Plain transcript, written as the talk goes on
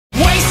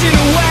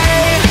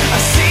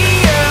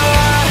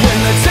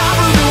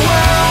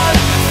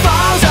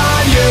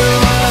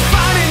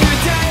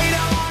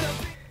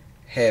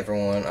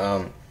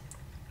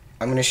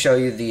I'm going to show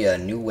you the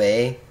new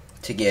way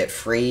to get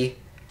free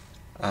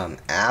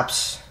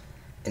apps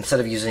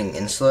instead of using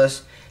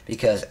Installous,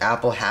 because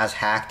Apple has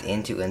hacked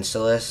into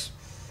Installous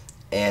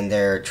and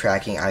they're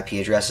tracking IP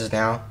addresses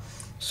now.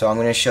 So I'm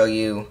going to show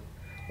you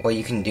what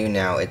you can do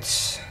now.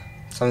 It's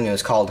something that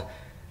was called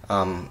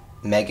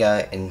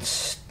Mega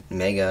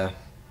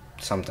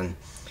something.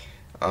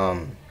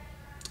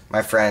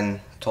 My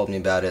friend told me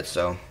about it,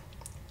 so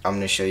I'm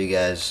going to show you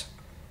guys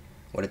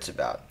what it's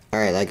about.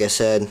 Alright, like I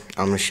said,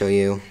 I'm going to show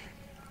you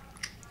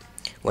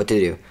what to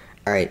do.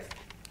 Alright,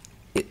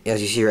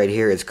 as you see right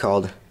here, it's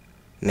called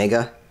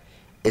Mega.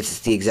 It's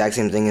the exact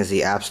same thing as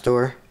the App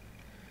Store,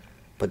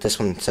 but this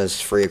one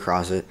says free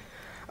across it.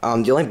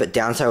 The only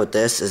downside with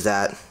this is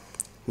that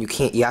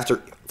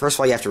first of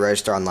all, you have to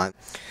register online,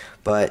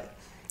 but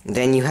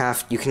then you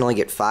can only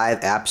get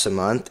 5 apps a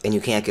month, and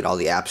you can't get all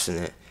the apps in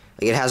it.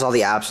 Like, it has all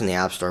the apps in the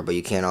App Store, but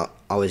you can't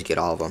always get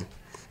all of them.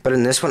 But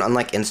in this one,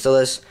 unlike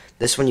Installous,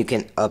 this one you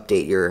can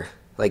update your,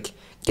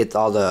 get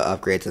all the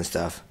upgrades and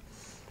stuff.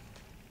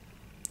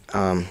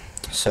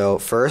 So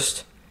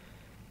first,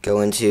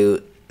 go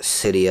into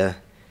Cydia,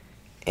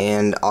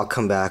 and I'll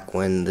come back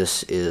when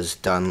this is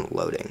done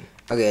loading.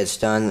 Okay, it's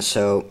done.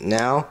 So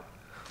now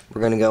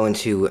we're going to go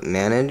into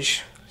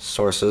Manage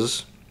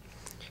Sources.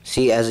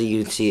 See, as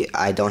you can see,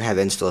 I don't have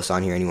Installous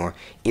on here anymore.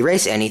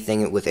 Erase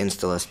anything with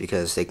Installous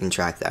because they can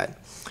track that.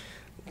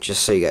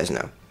 Just so you guys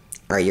know.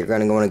 Alright, you're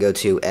going to want to go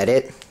to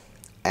Edit,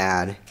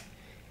 Add,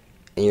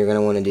 and you're going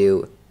to want to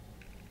do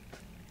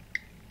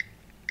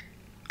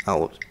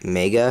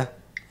Mega.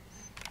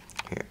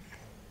 Here.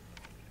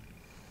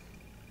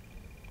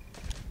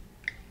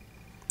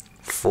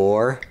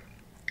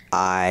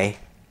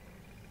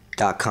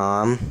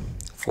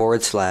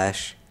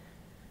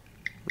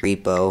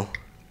 4i.com/repo/,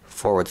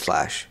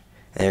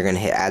 and you're going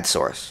to hit Add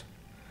Source.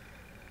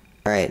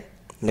 Alright,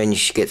 then you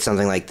should get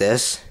something like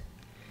this.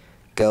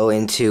 Go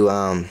into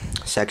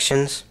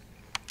Sections,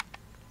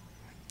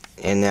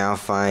 and now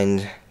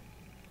find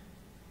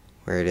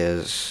where it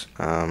is.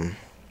 I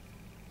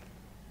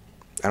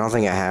don't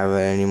think I have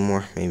it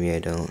anymore. Maybe I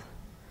don't.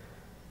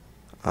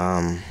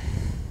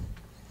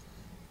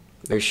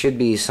 There should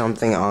be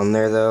something on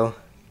there though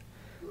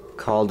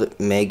called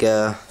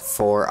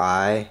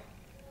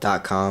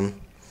mega4i.com.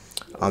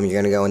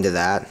 You're gonna go into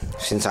that,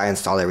 since I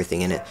installed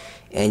everything in it,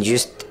 and you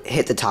just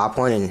hit the top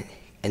one and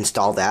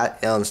install that.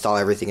 It'll install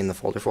everything in the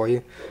folder for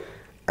you.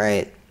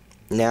 Alright,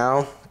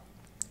 now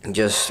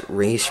just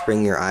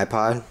respring your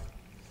iPod,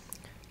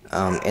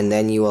 and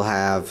then you will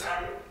have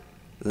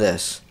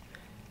this.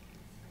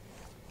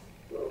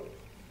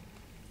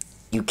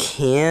 You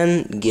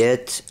can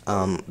get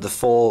the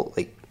full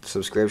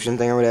subscription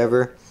thing or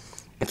whatever.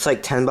 It's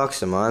like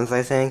 $10 a month,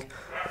 I think.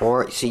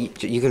 Or see,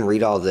 you can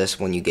read all this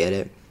when you get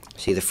it.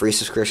 See, the free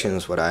subscription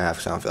is what I have,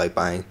 because I don't feel like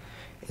buying.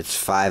 It's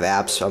 5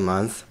 apps a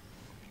month,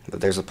 but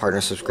there's a partner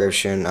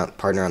subscription,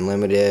 partner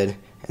unlimited,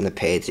 and the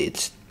paid.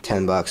 It's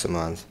 $10 a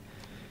month.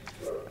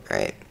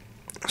 Alright,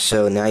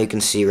 so now you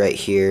can see right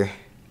here.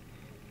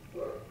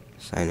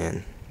 Sign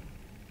in.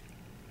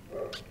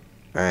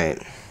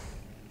 Alright.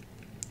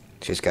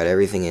 Just got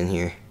everything in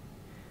here.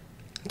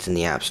 It's in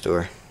the App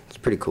Store. It's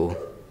pretty cool.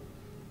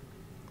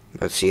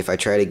 Let's see if I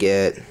try to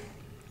get...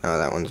 Oh,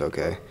 that one's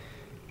okay.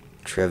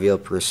 Trivial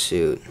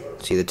Pursuit.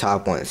 See the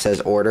top one? It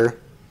says Order.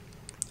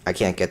 I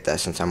can't get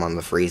that since I'm on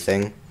the free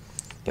thing.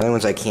 The only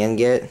ones I can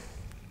get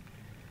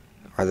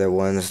are the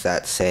ones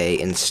that say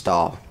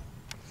Install.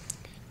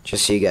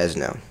 Just so you guys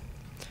know.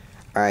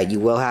 Alright, you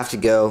will have to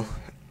go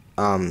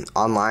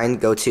online.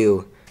 Go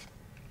to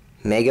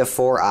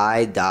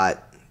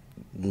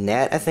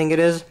mega4i.net, I think it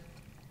is.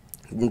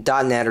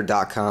 .net or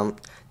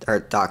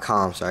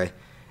 .com, sorry,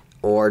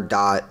 or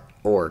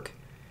 .org.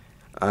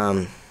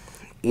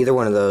 Either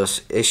one of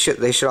those. They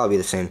should all be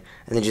the same.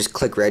 And then just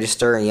click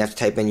register, and you have to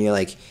type in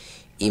your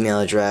email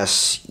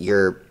address,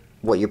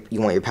 what you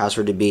want your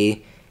password to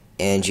be,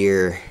 and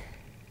your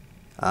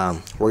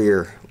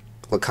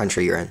what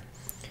country you're in.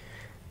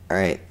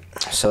 Alright,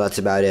 so that's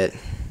about it.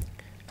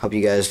 Hope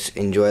you guys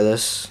enjoy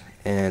this,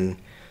 and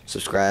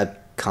subscribe,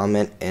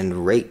 comment,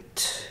 and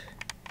rate.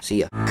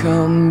 See ya.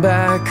 Come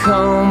back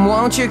home,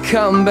 won't you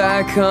come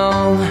back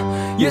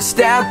home? You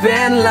step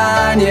in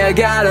line, you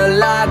got a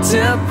lot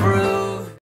to prove.